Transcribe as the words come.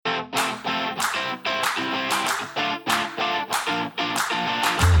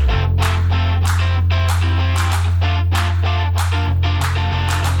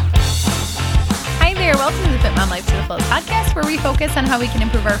on Life to the Fullest podcast, where we focus on how we can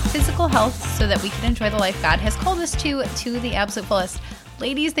improve our physical health so that we can enjoy the life God has called us to the absolute fullest.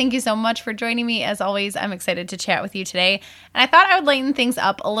 Ladies, thank you so much for joining me. As always, I'm excited to chat with you today. And I thought I would lighten things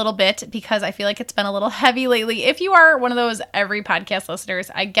up a little bit because I feel like it's been a little heavy lately. If you are one of those every podcast listeners,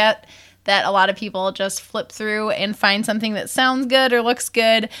 I get that a lot of people just flip through and find something that sounds good or looks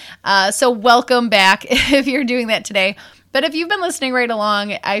good. So welcome back if you're doing that today. But if you've been listening right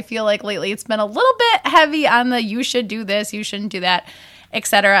along, I feel like lately it's been a little bit heavy on the you should do this, you shouldn't do that,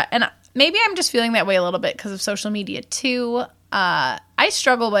 etc. And maybe I'm just feeling that way a little bit because of social media too. I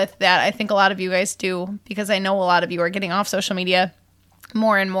struggle with that. I think a lot of you guys do because I know a lot of you are getting off social media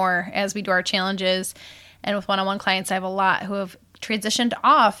more and more as we do our challenges. And with one-on-one clients, I have a lot who have transitioned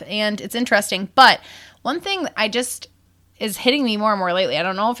off, and it's interesting. But one thing I just is hitting me more and more lately, I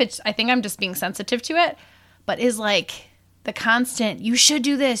don't know if I think I'm just being sensitive to it, but is like the constant, you should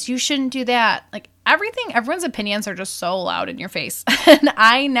do this, you shouldn't do that. Like everyone's opinions are just so loud in your face. And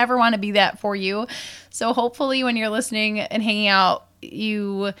I never want to be that for you. So hopefully when you're listening and hanging out,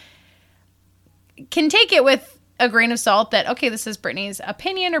 you can take it with a grain of salt that, okay, this is Brittany's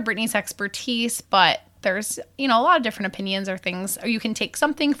opinion or Brittany's expertise, but there's, a lot of different opinions or things, or you can take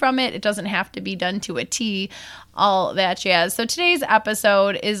something from it. It doesn't have to be done to a T, all that jazz. So today's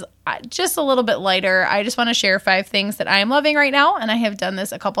episode is just a little bit lighter. I just want to share 5 things that I am loving right now, and I have done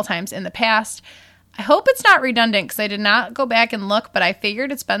this a couple times in the past. I hope it's not redundant because I did not go back and look, but I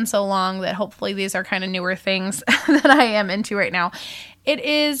figured it's been so long that hopefully these are kind of newer things that I am into right now. It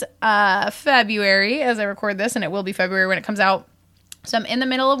is February as I record this, and it will be February when it comes out. So I'm in the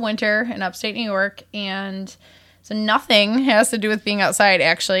middle of winter in upstate New York, and so nothing has to do with being outside,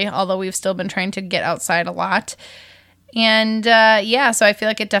 actually, although we've still been trying to get outside a lot. And so I feel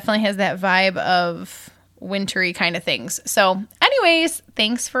like it definitely has that vibe of wintry kind of things. So anyways,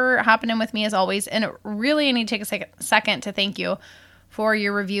 thanks for hopping in with me as always. And really, I need to take a second to thank you for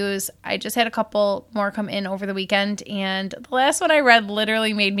your reviews. I just had a couple more come in over the weekend, and the last one I read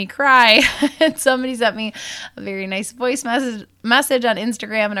literally made me cry. And somebody sent me a very nice voice message on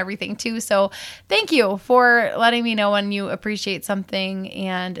Instagram and everything too. So thank you for letting me know when you appreciate something,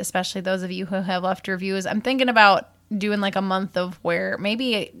 and especially those of you who have left reviews. I'm thinking about doing like a month of where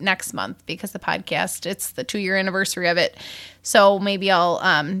maybe next month, because the podcast, it's the 2-year anniversary of it. So maybe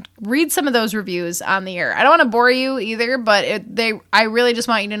I'll read some of those reviews on the air. I don't want to bore you either, but I really just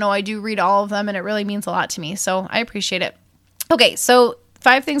want you to know I do read all of them, and it really means a lot to me. So I appreciate it. Okay, so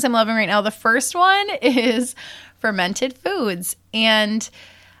 5 things I'm loving right now. The first one is fermented foods. And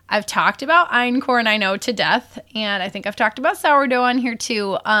I've talked about einkorn, I know, to death, and I think I've talked about sourdough on here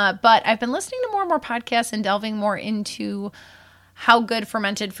too, but I've been listening to more and more podcasts and delving more into how good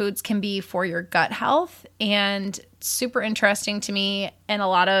fermented foods can be for your gut health, and it's super interesting to me, and a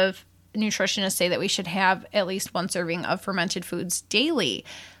lot of nutritionists say that we should have at least 1 serving of fermented foods daily.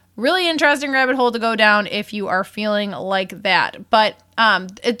 Really interesting rabbit hole to go down if you are feeling like that. But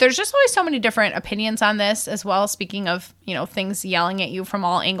there's just always so many different opinions on this as well. Speaking of, things yelling at you from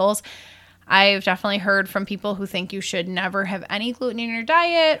all angles, I've definitely heard from people who think you should never have any gluten in your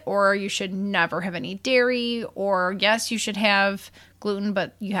diet, or you should never have any dairy, or yes, you should have gluten,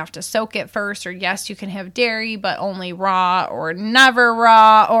 but you have to soak it first, or yes, you can have dairy, but only raw, or never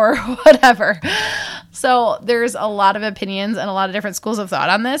raw, or whatever. So there's a lot of opinions and a lot of different schools of thought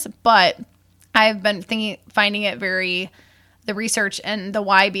on this, but I've been finding it the research and the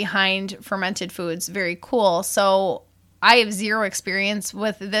why behind fermented foods very cool. So I have 0 experience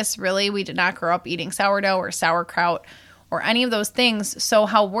with this, really. We did not grow up eating sourdough or sauerkraut or any of those things. So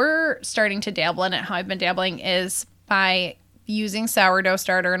how we're starting to dabble in it, how I've been dabbling, is by using sourdough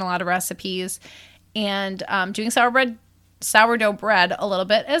starter in a lot of recipes, and doing sourdough bread a little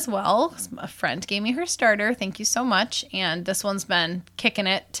bit as well. A friend gave me her starter. Thank you so much. And this one's been kicking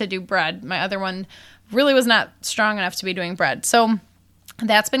it to do bread. My other one really was not strong enough to be doing bread. So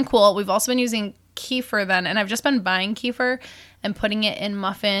that's been cool. We've also been using kefir then, and I've just been buying kefir and putting it in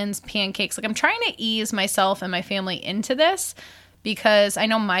muffins, pancakes. Like, I'm trying to ease myself and my family into this because I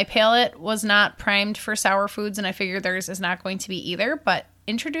know my palate was not primed for sour foods, and I figure theirs is not going to be either. But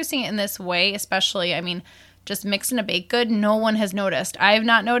introducing it in this way, especially, just mixing a baked good, no one has noticed. I have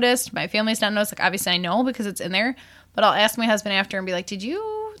not noticed. My family's not noticed. Like, obviously I know because it's in there, but I'll ask my husband after and be like, did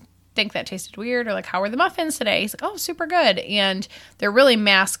you think that tasted weird? Or like, how were the muffins today? He's like, oh, super good. And they're really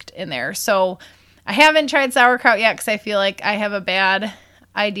masked in there. So I haven't tried sauerkraut yet because I feel like I have a bad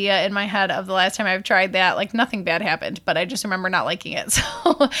idea in my head of the last time I've tried that. Like, nothing bad happened, but I just remember not liking it. So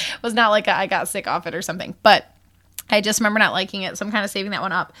it was not like I got sick off it or something, but I just remember not liking it. So I'm kind of saving that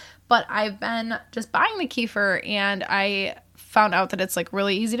one up. But I've been just buying the kefir, and I found out that it's like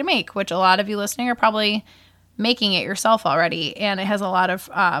really easy to make, which a lot of you listening are probably making it yourself already. And it has a lot of,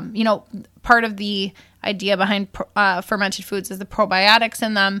 part of the idea behind fermented foods is the probiotics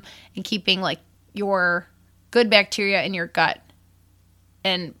in them and keeping like your good bacteria in your gut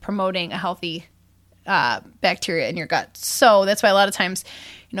and promoting a healthy bacteria in your gut. So that's why a lot of times,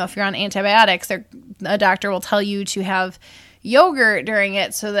 if you're on antibiotics, a doctor will tell you to have yogurt during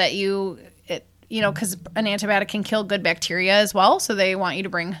it so that because an antibiotic can kill good bacteria as well. So they want you to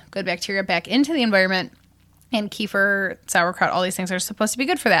bring good bacteria back into the environment. And kefir, sauerkraut, all these things are supposed to be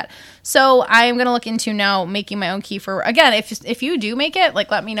good for that. So I'm going to look into now making my own kefir. Again, if you do make it, like,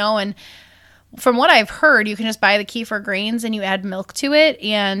 let me know. And from what I've heard, you can just buy the kefir grains and you add milk to it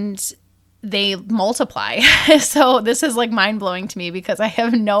and they multiply. So this is like mind blowing to me because I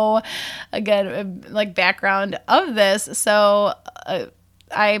have no, again, like background of this. So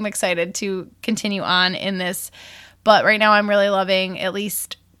I'm excited to continue on in this. But right now I'm really loving at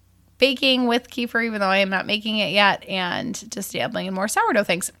least baking with kefir, even though I am not making it yet, and just dabbling in more sourdough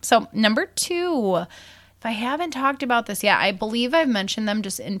things. So number 2, if I haven't talked about this yet, I believe I've mentioned them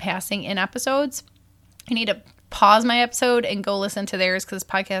just in passing in episodes. I need to pause my episode and go listen to theirs because this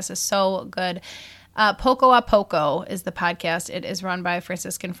podcast is so good. Poco a Poco is the podcast. It is run by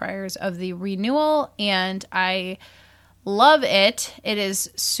Franciscan Friars of the Renewal, and I love it. It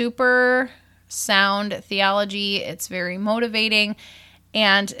is super sound theology. It's very motivating.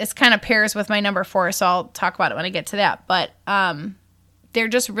 And it's kind of pairs with my number 4, so I'll talk about it when I get to that. But they're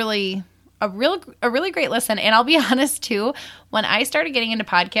just really a really great listen. And I'll be honest too, when I started getting into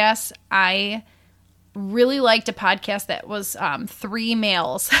podcasts, I really liked a podcast that was 3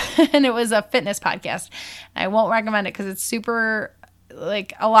 males, and it was a fitness podcast. I won't recommend it because it's super,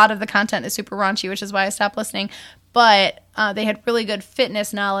 like, a lot of the content is super raunchy, which is why I stopped listening. But they had really good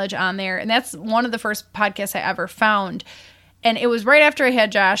fitness knowledge on there, and that's one of the first podcasts I ever found. And it was right after I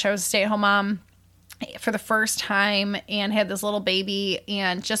had Josh. I was a stay-at-home mom for the first time and had this little baby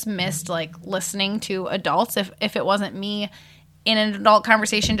and just missed like listening to adults if it wasn't me in an adult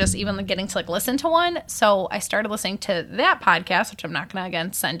conversation, just even getting to like listen to one. So I started listening to that podcast, which I'm not going to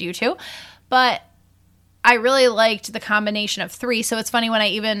again send you to, but I really liked the combination of 3. So it's funny when I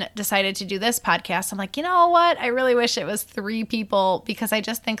even decided to do this podcast, I'm like, you know what? I really wish it was 3 people because I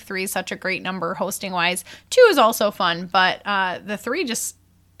just think 3 is such a great number hosting wise. 2 is also fun, but the 3 just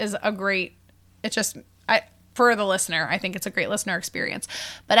is a great, for the listener, I think it's a great listener experience.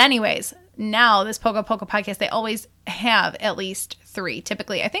 But anyways, now this Poco Poco podcast, they always have at least 3.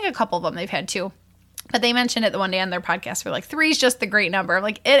 Typically, I think a couple of them they've had 2. But they mentioned it the one day on their podcast. We're like, 3 is just the great number. I'm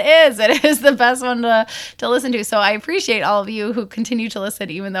like, it is the best one to listen to. So I appreciate all of you who continue to listen,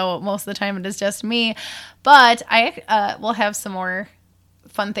 even though most of the time it is just me. But I will have some more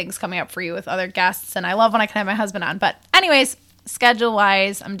fun things coming up for you with other guests. And I love when I can have my husband on. But anyways,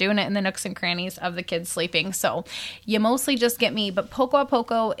 schedule-wise, I'm doing it in the nooks and crannies of the kids sleeping. So you mostly just get me. But Poco a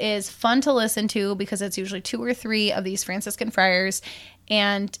Poco is fun to listen to because it's usually 2 or 3 of these Franciscan friars.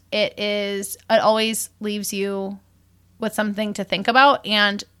 And it always leaves you with something to think about,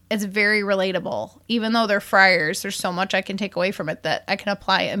 and it's very relatable. Even though they're friars, there's so much I can take away from it that I can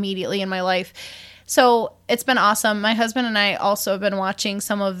apply immediately in my life. So it's been awesome. My husband and I also have been watching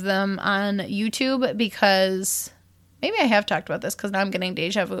some of them on YouTube because maybe I have talked about this because now I'm getting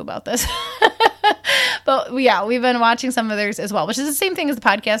deja vu about this. But yeah, we've been watching some of theirs as well, which is the same thing as the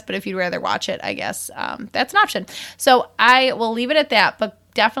podcast. But if you'd rather watch it, I guess that's an option. So I will leave it at that, but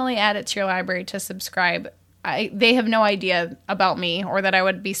definitely add it to your library to subscribe. They have no idea about me or that I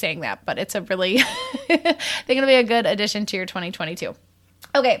would be saying that, but it's a really, they're going to be a good addition to your 2022.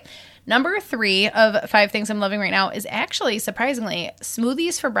 Okay. Number 3 of 5 things I'm loving right now is actually, surprisingly,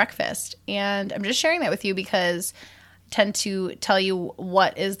 smoothies for breakfast. And I'm just sharing that with you because tend to tell you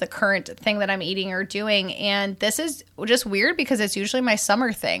what is the current thing that I'm eating or doing. And this is just weird because it's usually my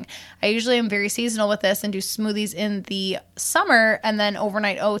summer thing. I usually am very seasonal with this and do smoothies in the summer and then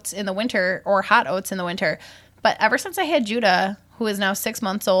overnight oats in the winter or hot oats in the winter. But ever since I had Judah, who is now 6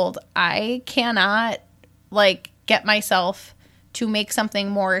 months old, I cannot get myself to make something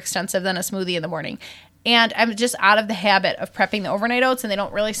more extensive than a smoothie in the morning. And I'm just out of the habit of prepping the overnight oats, and they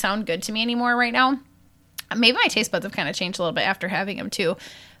don't really sound good to me anymore right now. Maybe my taste buds have kind of changed a little bit after having them too.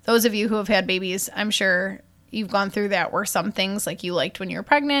 Those of you who have had babies, I'm sure you've gone through that where some things like you liked when you were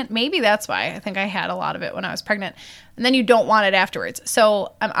pregnant. Maybe that's why. I think I had a lot of it when I was pregnant. And then you don't want it afterwards.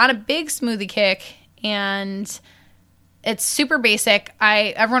 So I'm on a big smoothie kick and it's super basic.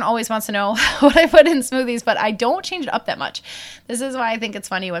 Everyone always wants to know what I put in smoothies, but I don't change it up that much. This is why I think it's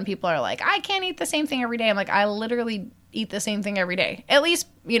funny when people are like, I can't eat the same thing every day. I'm like, I literally eat the same thing every day, at least,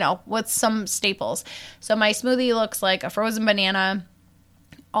 with some staples. So my smoothie looks like a frozen banana,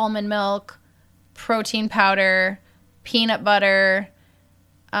 almond milk, protein powder, peanut butter,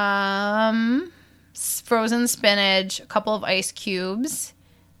 frozen spinach, a couple of ice cubes,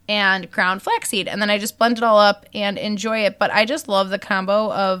 and ground flaxseed. And then I just blend it all up and enjoy it. But I just love the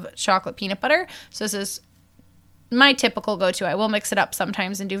combo of chocolate peanut butter. So this is my typical go-to. I will mix it up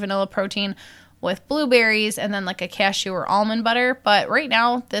sometimes and do vanilla protein with blueberries and then like a cashew or almond butter. But right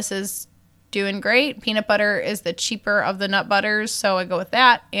now, this is doing great. Peanut butter is the cheaper of the nut butters, so I go with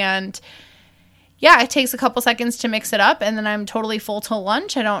that. And yeah, it takes a couple seconds to mix it up, and then I'm totally full till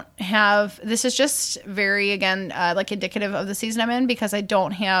lunch. This is just very, again, like indicative of the season I'm in, because I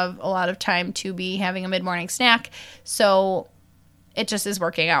don't have a lot of time to be having a mid-morning snack. So it just is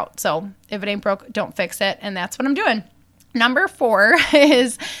working out. So if it ain't broke, don't fix it. And that's what I'm doing. Number 4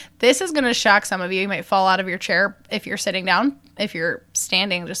 is, this is going to shock some of you. You might fall out of your chair if you're sitting down. If you're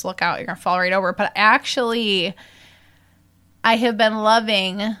standing, just look out. You're going to fall right over. But actually, I have been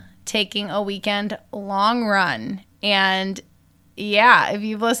loving taking a weekend long run. And yeah, if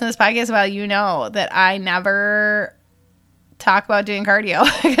you've listened to this podcast about, you know that I never talk about doing cardio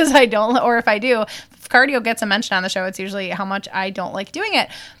because I don't, or if I do, if cardio gets a mention on the show, it's usually how much I don't like doing it.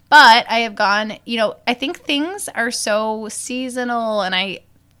 But I have gone, I think things are so seasonal, and I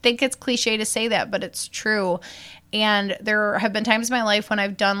think it's cliche to say that, but it's true. And there have been times in my life when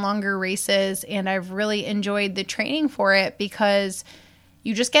I've done longer races and I've really enjoyed the training for it, because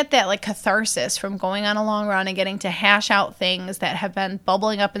you just get that like catharsis from going on a long run and getting to hash out things that have been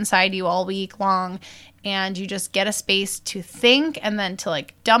bubbling up inside you all week long. And you just get a space to think and then to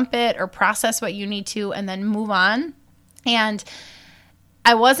like dump it or process what you need to and then move on. And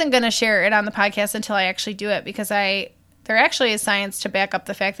I wasn't going to share it on the podcast until I actually do it, because there actually is science to back up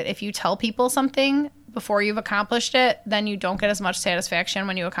the fact that if you tell people something before you've accomplished it, then you don't get as much satisfaction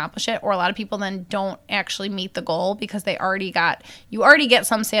when you accomplish it. Or a lot of people then don't actually meet the goal because you already get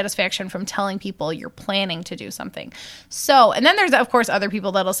some satisfaction from telling people you're planning to do something. So, and then there's of course other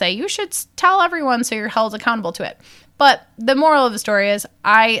people that'll say you should tell everyone so you're held accountable to it. But the moral of the story is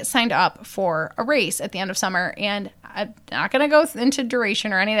I signed up for a race at the end of summer, and I'm not going to go into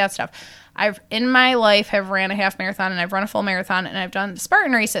duration or any of that stuff. I've in my life have ran a half marathon, and I've run a full marathon, and I've done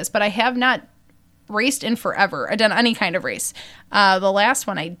Spartan races, but I have not raced in forever. I've done any kind of race. The last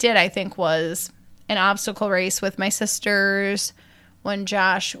one I did, I think, was an obstacle race with my sisters when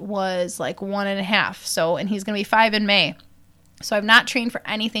Josh was like 1.5. So, and he's going to be 5 in May. So I've not trained for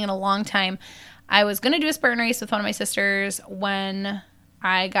anything in a long time. I was going to do a Spartan race with one of my sisters when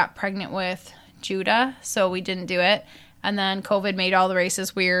I got pregnant with Judah. So we didn't do it. And then COVID made all the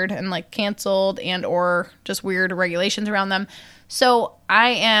races weird and like canceled and or just weird regulations around them. So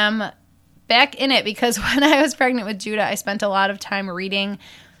I am back in it, because when I was pregnant with Judah, I spent a lot of time reading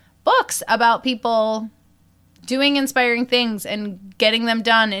books about people doing inspiring things and getting them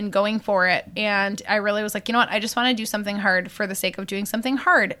done and going for it. And I really was like, you know what? I just want to do something hard for the sake of doing something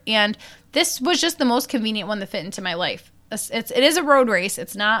hard. And this was just the most convenient one that fit into my life. It is a road race.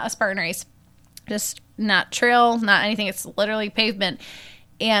 It's not a Spartan race. Just not trail, not anything. It's literally pavement.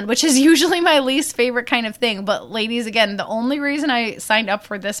 And which is usually my least favorite kind of thing. But ladies, again, the only reason I signed up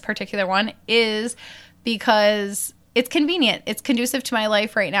for this particular one is because it's convenient. It's conducive to my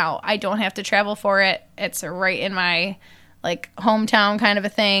life right now. I don't have to travel for it. It's right in my like hometown kind of a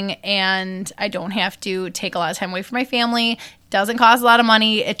thing. And I don't have to take a lot of time away from my family. It doesn't cost a lot of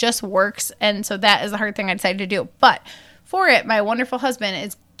money. It just works. And so that is the hard thing I decided to do. But for it, my wonderful husband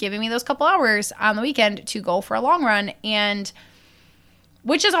is giving me those couple hours on the weekend to go for a long run, and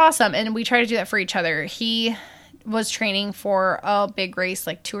which is awesome. And we try to do that for each other. He was training for a big race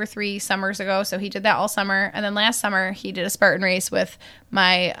like 2 or 3 summers ago. So he did that all summer. And then last summer he did a Spartan race with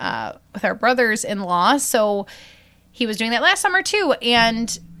with our brothers-in-law. So he was doing that last summer too.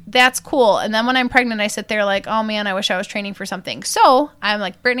 And that's cool. And then when I'm pregnant, I sit there like, oh man, I wish I was training for something. So I'm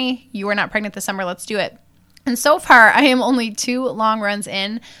like, Brittany, you were not pregnant this summer. Let's do it. And so far I am only 2 long runs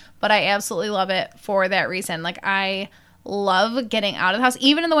in, but I absolutely love it for that reason. Like I love getting out of the house,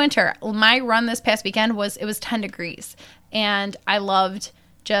 even in the winter. My run this past weekend was 10 degrees, and I loved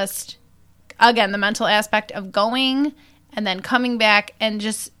just, again, the mental aspect of going and then coming back and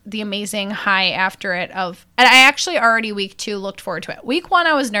just the amazing high after it and I actually already week 2 looked forward to it. Week 1,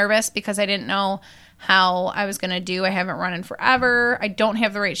 I was nervous because I didn't know how I was going to do. I haven't run in forever. I don't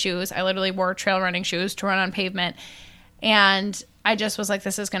have the right shoes. I literally wore trail running shoes to run on pavement, and I just was like,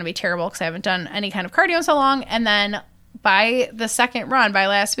 this is going to be terrible because I haven't done any kind of cardio in so long. And then by the second run, by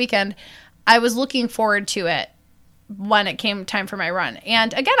last weekend, I was looking forward to it when it came time for my run.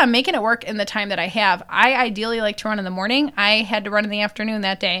 And again, I'm making it work in the time that I have. I ideally like to run in the morning. I had to run in the afternoon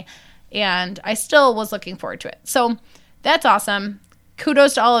that day, and I still was looking forward to it. So that's awesome.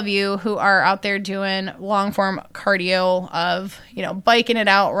 kudos to all of you who are out there doing long form cardio of, biking it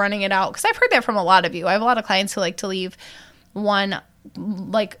out, running it out. Because I've heard that from a lot of you. I have a lot of clients who like to leave one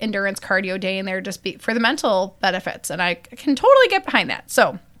like endurance cardio day in there just for the mental benefits. And I can totally get behind that.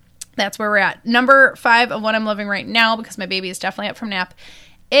 So that's where we're at. Number 5 of what I'm loving right now, because my baby is definitely up from nap,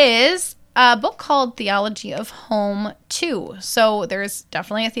 is a book called Theology of Home 2. So there's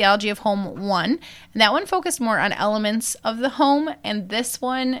definitely a Theology of Home 1, and that one focused more on elements of the home. And this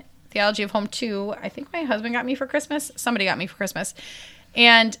one, Theology of Home 2, I think my husband got me for Christmas. Somebody got me for Christmas.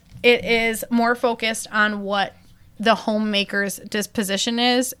 And it is more focused on what the homemaker's disposition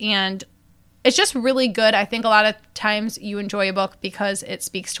is. And it's just really good. I think a lot of times you enjoy a book because it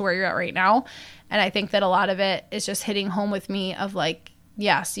speaks to where you're at right now. And I think that a lot of it is just hitting home with me of like,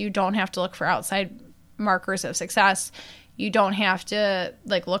 yes, you don't have to look for outside markers of success. You don't have to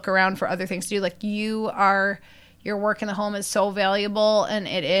like look around for other things to do. Like your work in the home is so valuable, and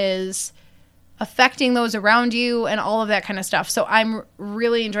it is affecting those around you and all of that kind of stuff. So I'm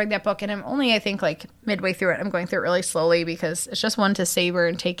really enjoying that book, and I'm only, I think, like midway through it. I'm going through it really slowly because it's just one to savor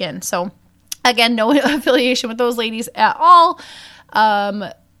and take in. So again, no affiliation with those ladies at all.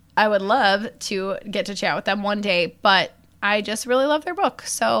 I would love to get to chat with them one day, but I just really love their book.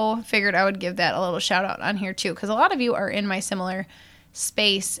 So figured I would give that a little shout out on here too, because a lot of you are in my similar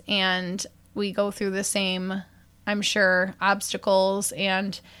space and we go through the same, I'm sure, obstacles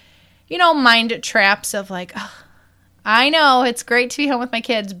and, mind traps of like, oh, I know it's great to be home with my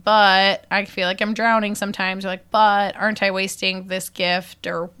kids, but I feel like I'm drowning sometimes. Or like, but aren't I wasting this gift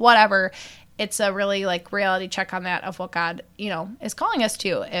or whatever? It's a really like reality check on that of what God, is calling us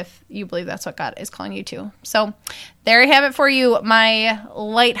to, if you believe that's what God is calling you to. So there you have it for you, my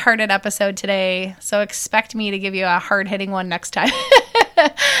lighthearted episode today. So expect me to give you a hard-hitting one next time.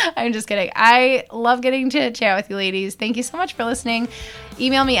 I'm just kidding. I love getting to chat with you ladies. Thank you so much for listening.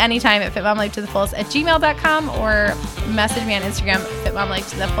 Email me anytime at fitmomlifetothefullest@gmail.com or message me on Instagram,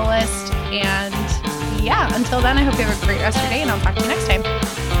 fitmomlifetothefullest. And yeah, until then, I hope you have a great rest of your day, and I'll talk to you next time.